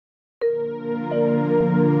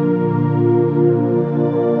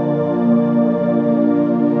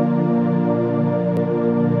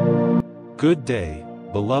Good day,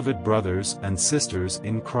 beloved brothers and sisters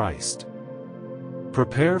in Christ.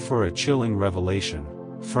 Prepare for a chilling revelation.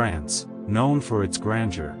 France, known for its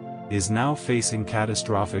grandeur, is now facing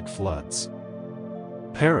catastrophic floods.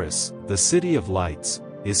 Paris, the city of lights,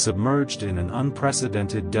 is submerged in an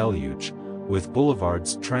unprecedented deluge, with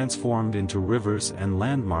boulevards transformed into rivers and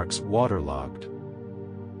landmarks waterlogged.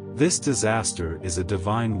 This disaster is a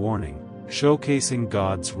divine warning, showcasing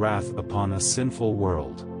God's wrath upon a sinful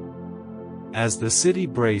world. As the city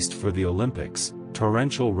braced for the Olympics,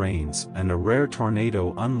 torrential rains and a rare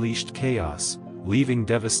tornado unleashed chaos, leaving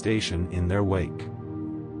devastation in their wake.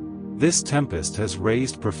 This tempest has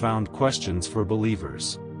raised profound questions for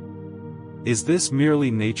believers. Is this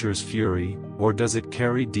merely nature's fury, or does it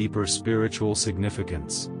carry deeper spiritual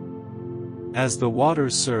significance? As the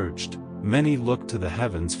waters surged, many looked to the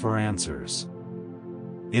heavens for answers.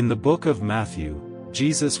 In the book of Matthew,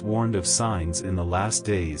 Jesus warned of signs in the last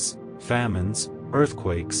days: famines,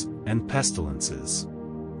 earthquakes, and pestilences.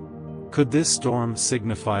 Could this storm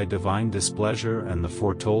signify divine displeasure and the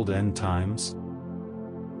foretold end times?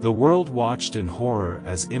 The world watched in horror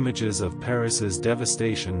as images of Paris's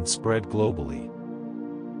devastation spread globally.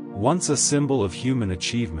 Once a symbol of human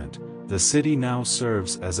achievement, the city now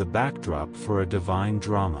serves as a backdrop for a divine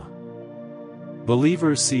drama.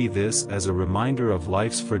 Believers see this as a reminder of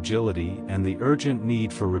life's fragility and the urgent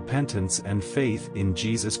need for repentance and faith in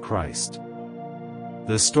Jesus Christ.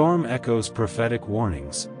 The storm echoes prophetic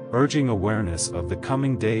warnings, urging awareness of the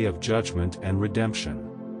coming day of judgment and redemption.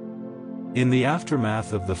 In the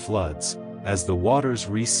aftermath of the floods, as the waters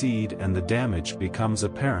recede and the damage becomes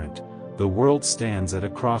apparent, the world stands at a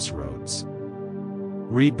crossroads.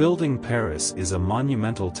 Rebuilding Paris is a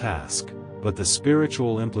monumental task, but the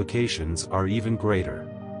spiritual implications are even greater.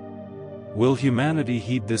 Will humanity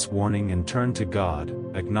heed this warning and turn to God,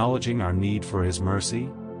 acknowledging our need for His mercy?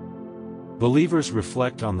 Believers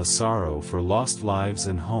reflect on the sorrow for lost lives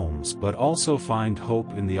and homes, but also find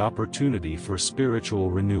hope in the opportunity for spiritual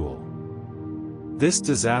renewal. This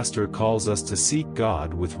disaster calls us to seek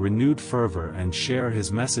God with renewed fervor and share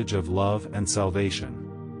His message of love and salvation.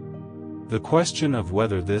 The question of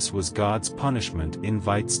whether this was God's punishment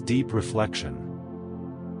invites deep reflection.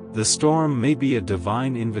 The storm may be a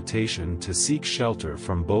divine invitation to seek shelter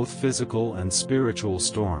from both physical and spiritual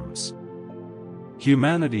storms.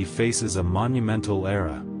 Humanity faces a monumental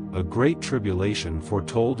era, a great tribulation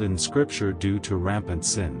foretold in Scripture due to rampant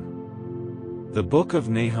sin. The book of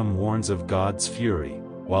Nahum warns of God's fury,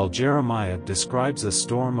 while Jeremiah describes a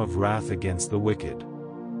storm of wrath against the wicked.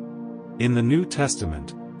 In the New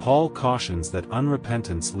Testament, Paul cautions that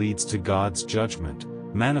unrepentance leads to God's judgment,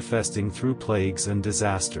 manifesting through plagues and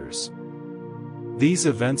disasters. These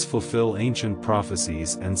events fulfill ancient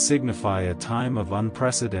prophecies and signify a time of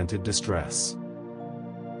unprecedented distress.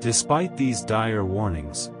 Despite these dire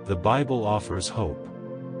warnings, the Bible offers hope.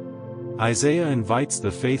 Isaiah invites the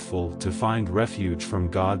faithful to find refuge from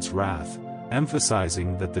God's wrath,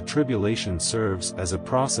 emphasizing that the tribulation serves as a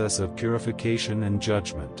process of purification and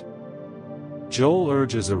judgment. Joel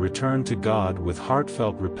urges a return to God with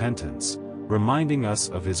heartfelt repentance, reminding us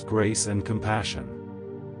of His grace and compassion.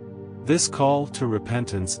 This call to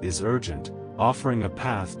repentance is urgent, offering a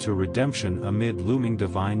path to redemption amid looming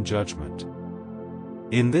divine judgment.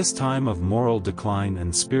 In this time of moral decline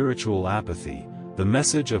and spiritual apathy, the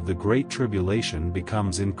message of the Great Tribulation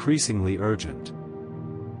becomes increasingly urgent.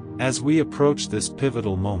 As we approach this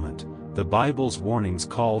pivotal moment, the Bible's warnings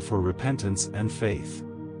call for repentance and faith.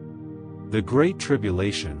 The Great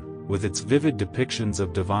Tribulation, with its vivid depictions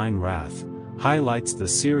of divine wrath, highlights the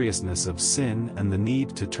seriousness of sin and the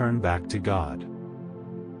need to turn back to God.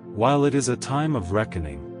 While it is a time of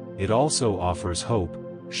reckoning, it also offers hope,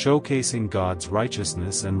 showcasing God's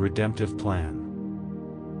righteousness and redemptive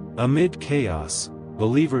plan. Amid chaos,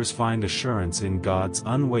 believers find assurance in God's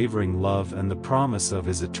unwavering love and the promise of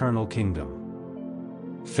His eternal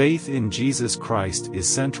kingdom. Faith in Jesus Christ is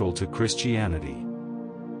central to Christianity.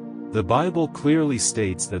 The Bible clearly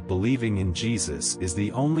states that believing in Jesus is the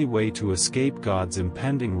only way to escape God's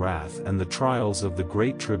impending wrath and the trials of the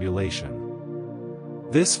Great Tribulation.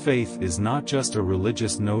 This faith is not just a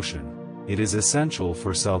religious notion, it is essential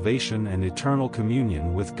for salvation and eternal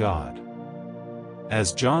communion with God.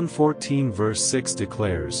 As John 14 verse 6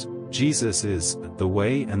 declares, Jesus is the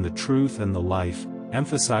way and the truth and the life,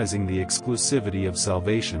 emphasizing the exclusivity of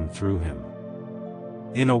salvation through Him.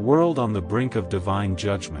 In a world on the brink of divine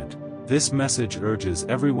judgment, this message urges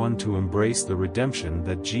everyone to embrace the redemption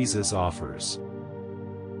that Jesus offers.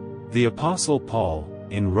 The Apostle Paul,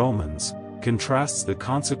 in Romans, contrasts the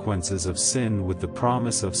consequences of sin with the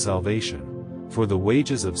promise of salvation, for the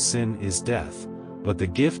wages of sin is death, but the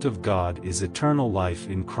gift of God is eternal life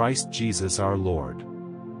in Christ Jesus our Lord.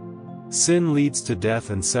 Sin leads to death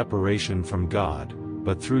and separation from God,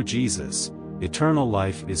 but through Jesus, eternal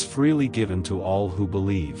life is freely given to all who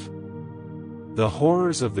believe. The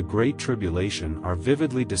horrors of the Great Tribulation are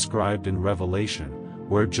vividly described in Revelation,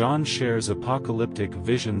 where John shares apocalyptic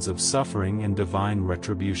visions of suffering and divine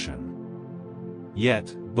retribution.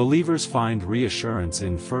 Yet, believers find reassurance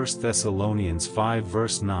in 1 Thessalonians 5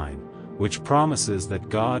 verse 9, which promises that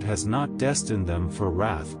God has not destined them for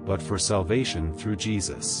wrath but for salvation through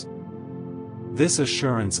Jesus. This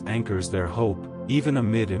assurance anchors their hope, even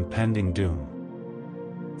amid impending doom.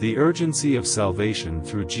 The urgency of salvation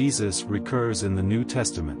through Jesus recurs in the New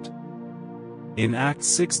Testament. In Acts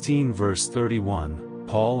 16 verse 31,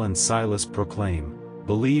 Paul and Silas proclaim,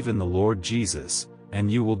 "Believe in the Lord Jesus, and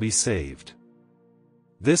you will be saved."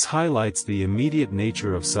 This highlights the immediate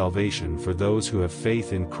nature of salvation for those who have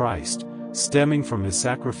faith in Christ, stemming from his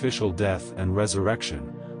sacrificial death and resurrection,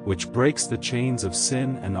 which breaks the chains of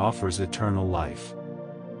sin and offers eternal life.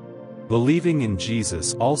 Believing in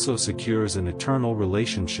Jesus also secures an eternal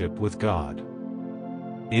relationship with God.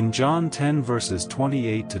 In John 10 verses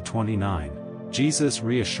 28 to 29, Jesus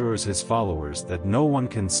reassures his followers that no one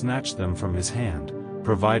can snatch them from his hand,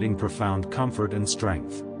 providing profound comfort and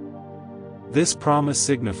strength. This promise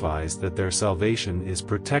signifies that their salvation is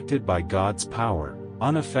protected by God's power,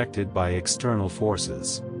 unaffected by external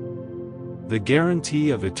forces. The guarantee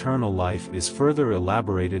of eternal life is further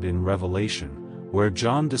elaborated in Revelation, where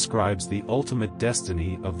John describes the ultimate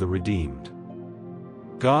destiny of the redeemed.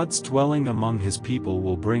 God's dwelling among his people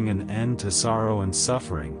will bring an end to sorrow and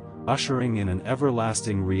suffering, ushering in an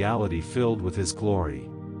everlasting reality filled with his glory.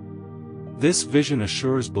 This vision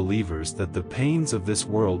assures believers that the pains of this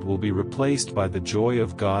world will be replaced by the joy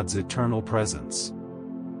of God's eternal presence.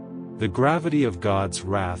 The gravity of God's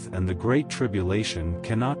wrath and the Great Tribulation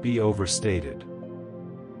cannot be overstated.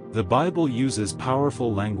 The Bible uses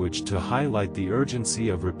powerful language to highlight the urgency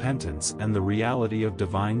of repentance and the reality of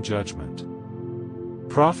divine judgment.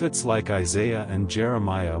 Prophets like Isaiah and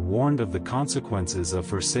Jeremiah warned of the consequences of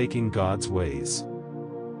forsaking God's ways.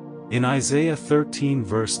 In Isaiah 13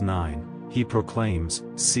 verse 9, he proclaims,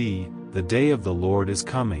 "See, the day of the Lord is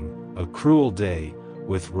coming, a cruel day,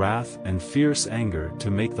 with wrath and fierce anger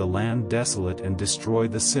to make the land desolate and destroy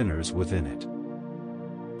the sinners within it."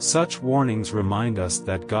 Such warnings remind us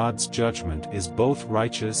that God's judgment is both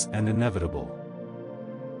righteous and inevitable.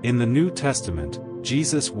 In the New Testament,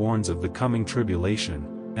 Jesus warns of the coming tribulation,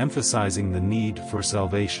 emphasizing the need for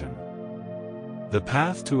salvation. The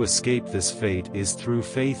path to escape this fate is through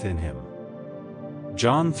faith in him.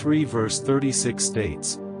 John 3 verse 36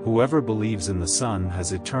 states, "Whoever believes in the Son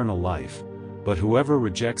has eternal life, but whoever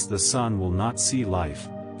rejects the Son will not see life,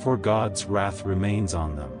 for God's wrath remains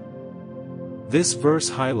on them." This verse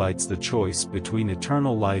highlights the choice between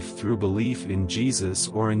eternal life through belief in Jesus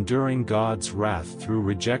or enduring God's wrath through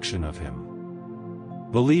rejection of him.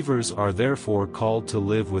 Believers are therefore called to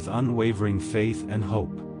live with unwavering faith and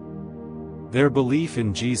hope. Their belief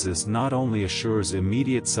in Jesus not only assures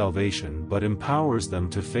immediate salvation but empowers them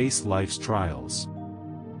to face life's trials.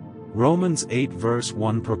 Romans 8 verse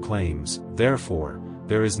 1 proclaims, "Therefore,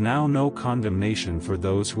 there is now no condemnation for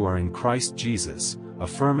those who are in Christ Jesus,"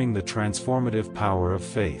 affirming the transformative power of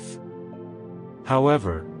faith.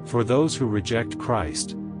 However, for those who reject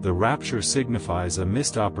Christ, the rapture signifies a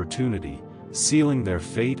missed opportunity, sealing their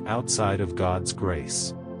fate outside of God's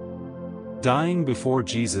grace. Dying before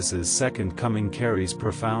Jesus' second coming carries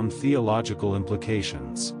profound theological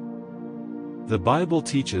implications. The Bible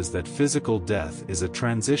teaches that physical death is a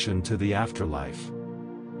transition to the afterlife.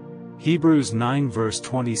 Hebrews 9 verse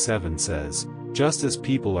 27 says, "Just as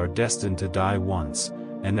people are destined to die once,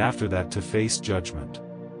 and after that to face judgment."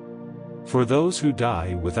 For those who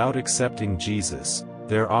die without accepting Jesus,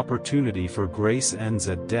 their opportunity for grace ends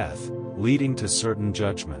at death, leading to certain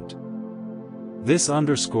judgment. This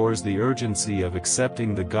underscores the urgency of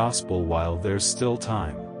accepting the gospel while there's still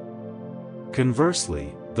time.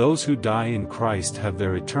 Conversely, those who die in Christ have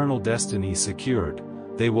their eternal destiny secured.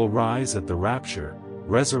 They will rise at the rapture,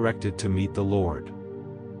 resurrected to meet the Lord.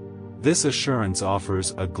 This assurance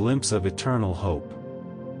offers a glimpse of eternal hope.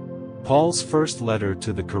 Paul's first letter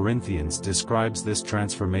to the Corinthians describes this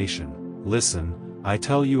transformation. "Listen, I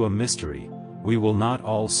tell you a mystery, we will not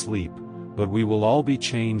all sleep, but we will all be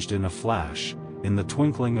changed in a flash, in the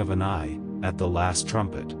twinkling of an eye, at the last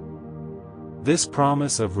trumpet." This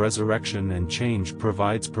promise of resurrection and change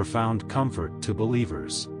provides profound comfort to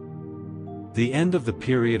believers. The end of the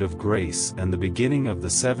period of grace and the beginning of the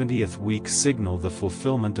 70th week signal the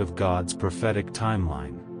fulfillment of God's prophetic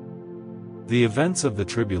timeline. The events of the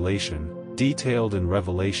tribulation, detailed in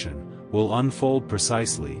Revelation, will unfold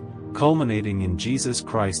precisely, culminating in Jesus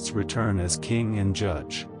Christ's return as King and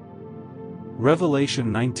Judge.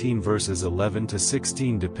 Revelation 19 verses 11 to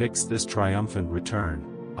 16 depicts this triumphant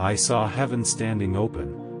return. I saw heaven standing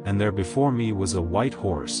open, and there before me was a white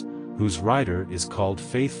horse, whose rider is called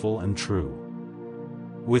Faithful and True.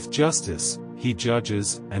 With justice, he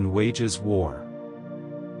judges and wages war.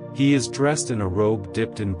 He is dressed in a robe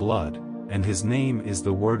dipped in blood, and his name is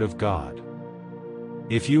the Word of God.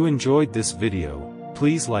 If you enjoyed this video,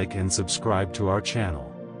 please like and subscribe to our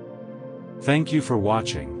channel. Thank you for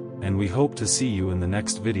watching, and we hope to see you in the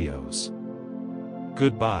next videos.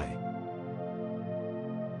 Goodbye.